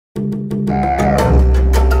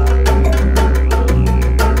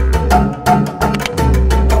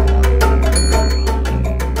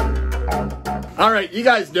All right, you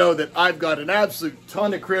guys know that I've got an absolute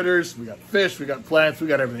ton of critters. We got fish, we got plants, we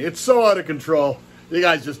got everything. It's so out of control. You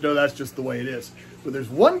guys just know that's just the way it is. But there's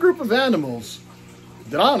one group of animals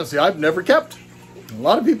that honestly I've never kept. A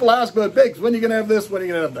lot of people ask about pigs. When are you gonna have this? When are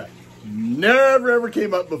you gonna have that? Never ever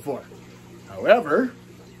came up before. However,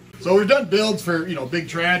 so we've done builds for, you know, big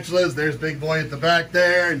tarantulas. There's Big Boy at the back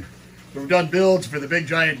there. And we've done builds for the big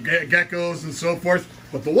giant geckos and so forth.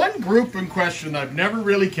 But the one group in question I've never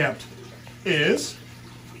really kept is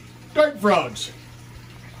dart frogs.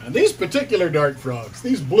 And these particular dart frogs,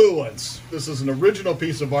 these blue ones, this is an original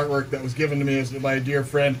piece of artwork that was given to me by a dear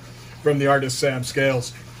friend from the artist Sam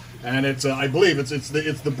Scales. And it's, I believe it's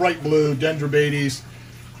the bright blue Dendrobates,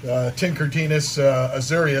 tinctorius,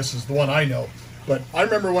 azureus is the one I know. But I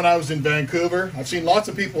remember when I was in Vancouver, I've seen lots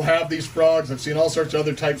of people have these frogs. I've seen all sorts of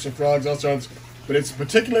other types of frogs, all sorts. But it's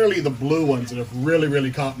particularly the blue ones that have really, really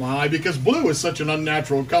caught my eye, because blue is such an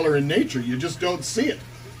unnatural color in nature. You just don't see it.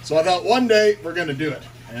 So I thought one day we're going to do it.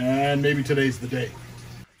 And maybe today's the day.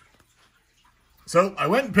 So I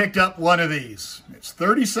went and picked up one of these. It's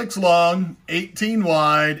 36 long, 18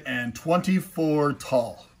 wide, and 24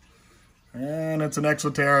 tall. And it's an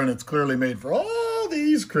exoterra, and it's clearly made for all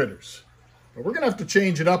these critters. But we're going to have to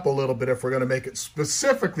change it up a little bit if we're going to make it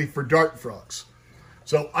specifically for dart frogs.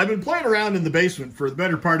 So I've been playing around in the basement for the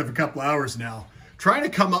better part of a couple hours now, trying to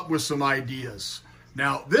come up with some ideas.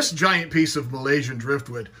 Now, this giant piece of Malaysian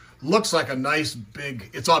driftwood looks like a nice big,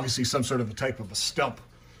 it's obviously some sort of a type of a stump.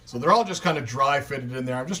 So they're all just kind of dry fitted in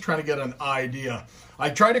there. I'm just trying to get an idea. I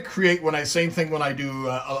try to create, same thing when I do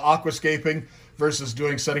aquascaping versus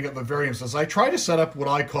setting up vivariums, is I try to set up what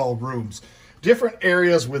I call rooms. Different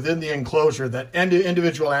areas within the enclosure that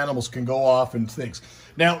individual animals can go off and things.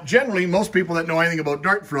 Now, generally, most people that know anything about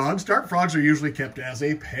dart frogs are usually kept as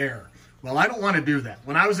a pair. Well, I don't want to do that.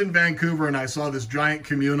 When I was in Vancouver and I saw this giant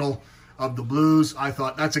communal of the blues, I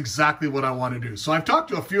thought that's exactly what I want to do. So I've talked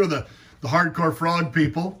to a few of the hardcore frog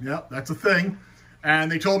people. Yeah, that's a thing.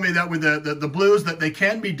 And they told me that with the blues that they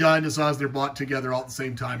can be done as long as they're bought together all at the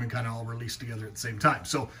same time and kind of all released together at the same time.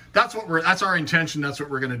 So that's our intention. That's what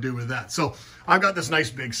we're going to do with that. So I've got this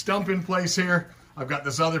nice big stump in place here. I've got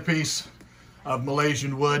this other piece of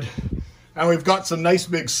Malaysian wood. And we've got some nice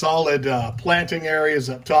big solid planting areas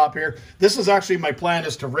up top here. This is actually, my plan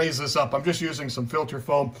is to raise this up. I'm just using some filter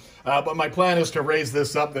foam. But my plan is to raise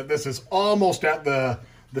this up, that this is almost at the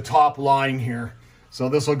top line here. So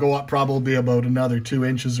this will go up probably about another 2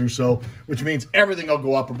 inches or so, which means everything will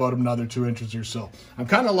go up about another 2 inches or so. I'm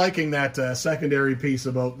kind of liking that secondary piece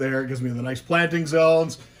about there. It gives me the nice planting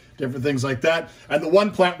zones, different things like that. And the one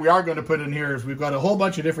plant we are going to put in here is we've got a whole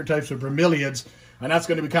bunch of different types of bromeliads, and that's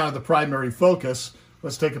going to be kind of the primary focus.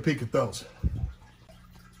 Let's take a peek at those.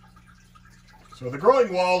 So the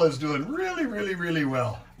growing wall is doing really, really, really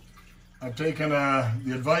well. I've taken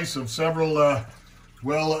the advice of several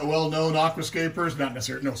well-known aquascapers, not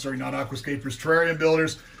aquascapers, terrarium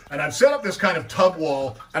builders, and I've set up this kind of tub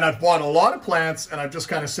wall, and I've bought a lot of plants, and I've just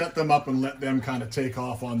kind of set them up and let them kind of take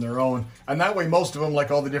off on their own. And that way, most of them, like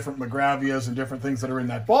all the different magravias and different things that are in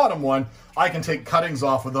that bottom one, I can take cuttings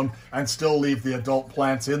off of them and still leave the adult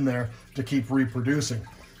plants in there to keep reproducing.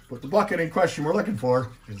 But the bucket in question we're looking for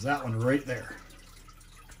is that one right there.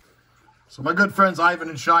 So my good friends Ivan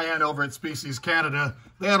and Cheyenne over at Species Canada,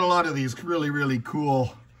 they had a lot of these really, really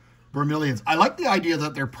cool bromeliads. I like the idea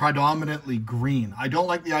that they're predominantly green. I don't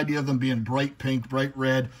like the idea of them being bright pink, bright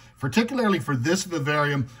red, particularly for this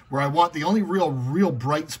vivarium where I want the only real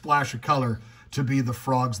bright splash of color to be the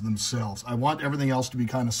frogs themselves. I want everything else to be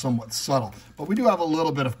kind of somewhat subtle. But we do have a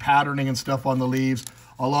little bit of patterning and stuff on the leaves,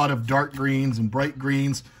 a lot of dark greens and bright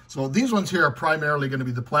greens. So these ones here are primarily going to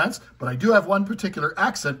be the plants, but I do have one particular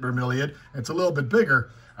accent bromeliad. It's a little bit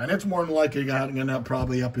bigger, and it's more than likely going to end up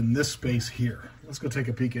probably up in this space here. Let's go take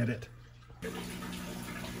a peek at it.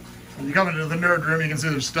 When you come into the nerd room, you can see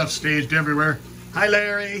there's stuff staged everywhere. Hi,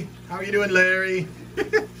 Larry. How are you doing, Larry?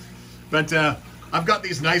 But I've got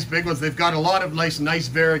these nice big ones. They've got a lot of nice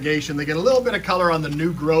variegation. They get a little bit of color on the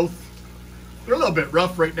new growth. They're a little bit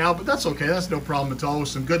rough right now, but that's okay. That's no problem at all. With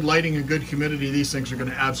some good lighting and good humidity, these things are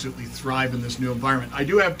going to absolutely thrive in this new environment. I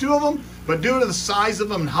do have 2 of them, but due to the size of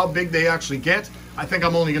them and how big they actually get, I think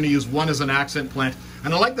I'm only going to use one as an accent plant.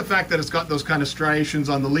 And I like the fact that it's got those kind of striations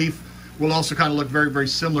on the leaf. Will also kind of look very, very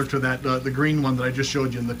similar to that the green one that I just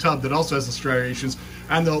showed you in the tub that also has the striations,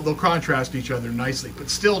 and they'll contrast each other nicely,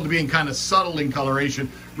 but still being kind of subtle in coloration,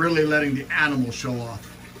 really letting the animal show off.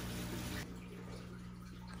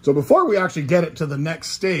 So before we actually get it to the next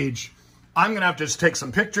stage, I'm going to have to just take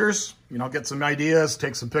some pictures, you know, get some ideas,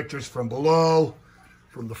 take some pictures from below,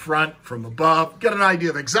 from the front, from above, get an idea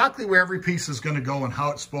of exactly where every piece is going to go and how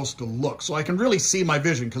it's supposed to look. So I can really see my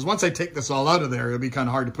vision, because once I take this all out of there, it'll be kind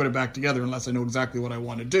of hard to put it back together unless I know exactly what I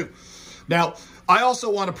want to do. Now, I also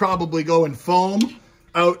want to probably go and foam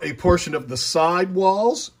out a portion of the side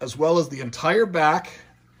walls as well as the entire back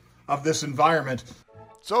of this environment.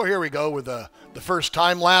 So here we go with the first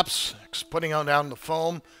time lapse, putting on down the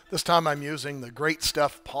foam. This time I'm using the Great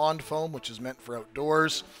Stuff Pond foam, which is meant for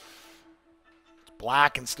outdoors. It's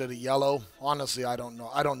black instead of yellow. Honestly, I don't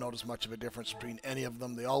know. I don't notice much of a difference between any of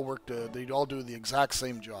them. They all work. They all do the exact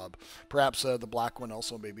same job. Perhaps the black one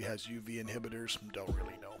also maybe has UV inhibitors. Don't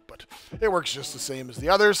really know, but it works just the same as the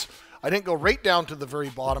others. I didn't go right down to the very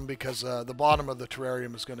bottom because the bottom of the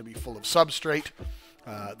terrarium is going to be full of substrate.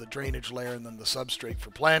 The drainage layer and then the substrate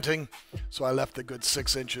for planting. So I left a good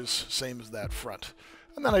 6 inches, same as that front.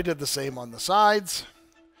 And then I did the same on the sides.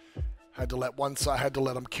 Had to let one side, had to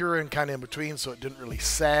let them cure in kind of in between so it didn't really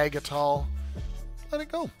sag at all. Let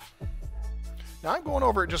it go. Now I'm going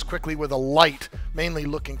over it just quickly with a light, mainly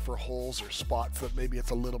looking for holes or spots that maybe it's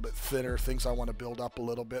a little bit thinner, things I want to build up a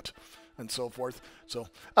little bit and so forth. So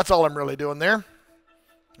that's all I'm really doing there.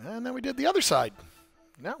 And then we did the other side.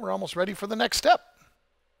 Now we're almost ready for the next step.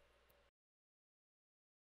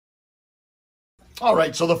 All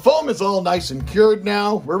right, so the foam is all nice and cured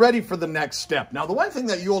now. We're ready for the next step. Now, the one thing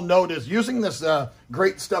that you'll note is using this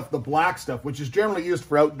Great Stuff, the black stuff, which is generally used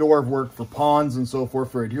for outdoor work, for ponds and so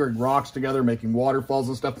forth, for adhering rocks together, making waterfalls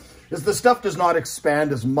and stuff, is the stuff does not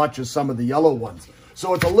expand as much as some of the yellow ones.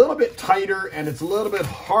 So it's a little bit tighter and it's a little bit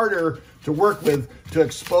harder to work with to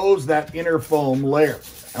expose that inner foam layer.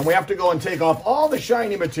 And we have to go and take off all the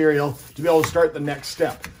shiny material to be able to start the next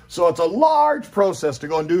step. So it's a large process to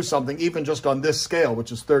go and do something, even just on this scale,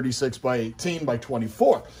 which is 36 by 18 by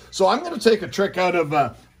 24. So I'm going to take a trick out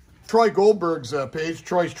of Troy Goldberg's page,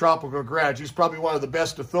 Troy's Tropical Garage. He's probably one of the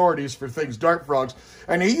best authorities for things dart frogs.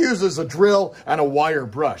 And he uses a drill and a wire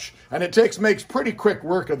brush. And it makes pretty quick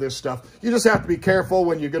work of this stuff. You just have to be careful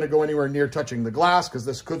when you're going to go anywhere near touching the glass, because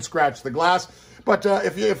this could scratch the glass. But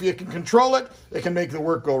if you can control it, it can make the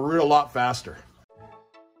work go a real lot faster.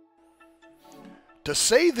 To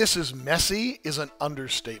say this is messy is an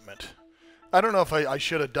understatement. I don't know if I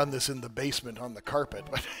should have done this in the basement on the carpet,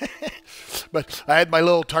 but I had my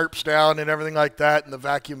little tarps down and everything like that, and the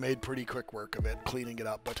vacuum made pretty quick work of it, cleaning it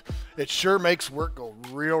up. But it sure makes work go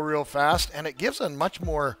real fast, and it gives a much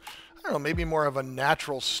more, I don't know, maybe more of a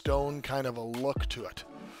natural stone kind of a look to it.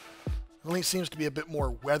 It only seems to be a bit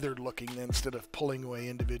more weathered looking instead of pulling away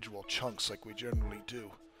individual chunks like we generally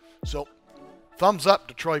do. So, thumbs up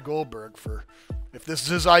to Troy Goldberg for, if this is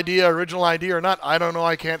his idea, original idea or not, I don't know,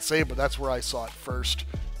 I can't say, but that's where I saw it first,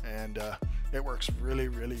 and it works really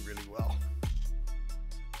well.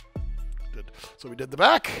 So we did the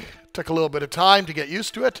back, took a little bit of time to get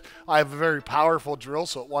used to it. I have a very powerful drill,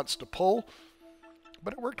 so it wants to pull,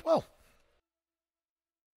 but it worked well.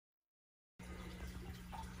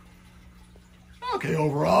 Okay,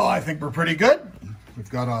 overall, I think we're pretty good. We've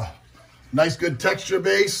got a nice, good texture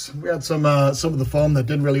base. We had some of the foam that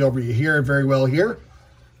didn't really adhere very well here.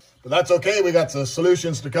 But that's okay. We got the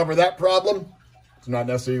solutions to cover that problem. It's not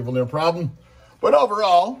necessarily a problem. But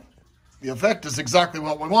overall, the effect is exactly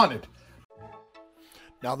what we wanted.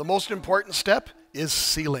 Now, the most important step is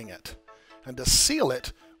sealing it. And to seal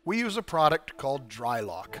it, we use a product called Dry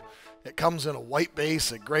Lock. It comes in a white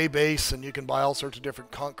base, a gray base, and you can buy all sorts of different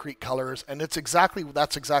concrete colors, and that's exactly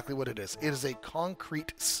what it is. It is a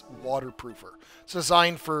concrete waterproofer. It's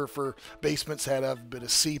designed for basements that have a bit of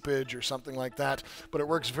seepage or something like that, but it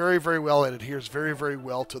works very well. It adheres very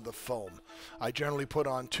well to the foam. I generally put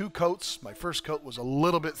on 2 coats. My first coat was a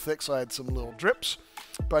little bit thick, so I had some little drips,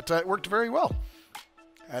 but it worked very well.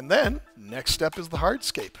 And then, next step is the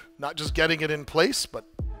hardscape. Not just getting it in place, but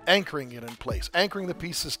anchoring it in place, anchoring the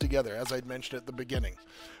pieces together, as I'd mentioned at the beginning.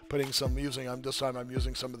 This time I'm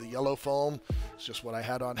using some of the yellow foam. It's just what I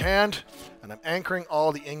had on hand, and I'm anchoring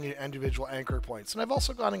all the individual anchor points. And I've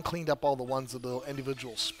also gone and cleaned up all the little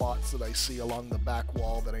individual spots that I see along the back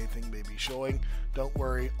wall that anything may be showing. Don't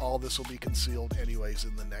worry, all this will be concealed anyways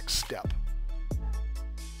in the next step.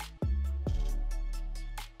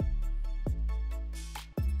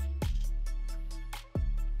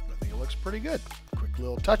 I think it looks pretty good. Quick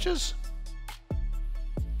little touches.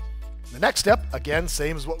 The next step, again,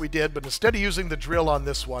 same as what we did, but instead of using the drill on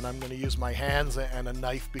this one, I'm going to use my hands and a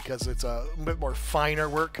knife because it's a bit more finer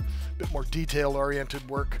work, a bit more detail-oriented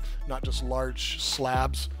work, not just large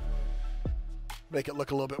slabs. make it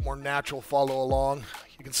look a little bit more natural, follow along.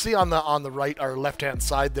 You can see on the right or left-hand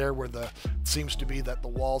side there where it seems to be that the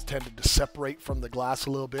walls tended to separate from the glass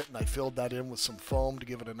a little bit, and I filled that in with some foam to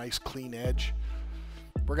give it a nice clean edge.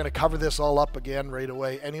 We're going to cover this all up again right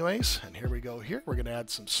away anyways, and here we go here. We're going to add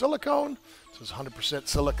some silicone. This is 100%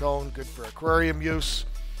 silicone, good for aquarium use.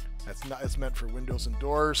 It's meant for windows and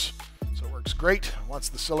doors, so it works great. Once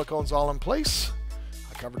the silicone's all in place,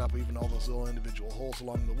 I covered up even all those little individual holes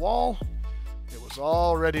along the wall. It was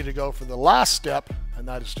all ready to go for the last step, and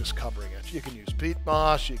that is just covering it. You can use peat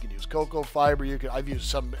moss, you can use cocoa fiber, I've used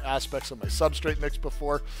some aspects of my substrate mix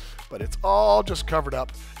before, but it's all just covered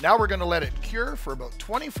up. Now we're going to let it cure for about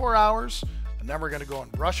 24 hours, and then we're going to go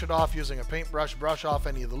and brush it off using a paintbrush, brush off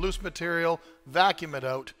any of the loose material, vacuum it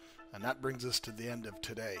out, and that brings us to the end of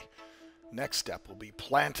today. Next step will be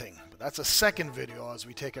planting, but that's a second video as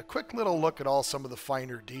we take a quick little look at all some of the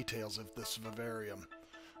finer details of this vivarium.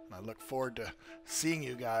 I look forward to seeing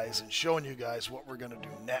you guys and showing you guys what we're going to do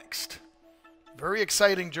next. Very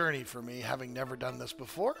exciting journey for me, having never done this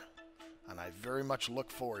before, and I very much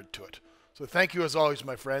look forward to it. So thank you as always,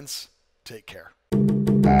 my friends. Take care.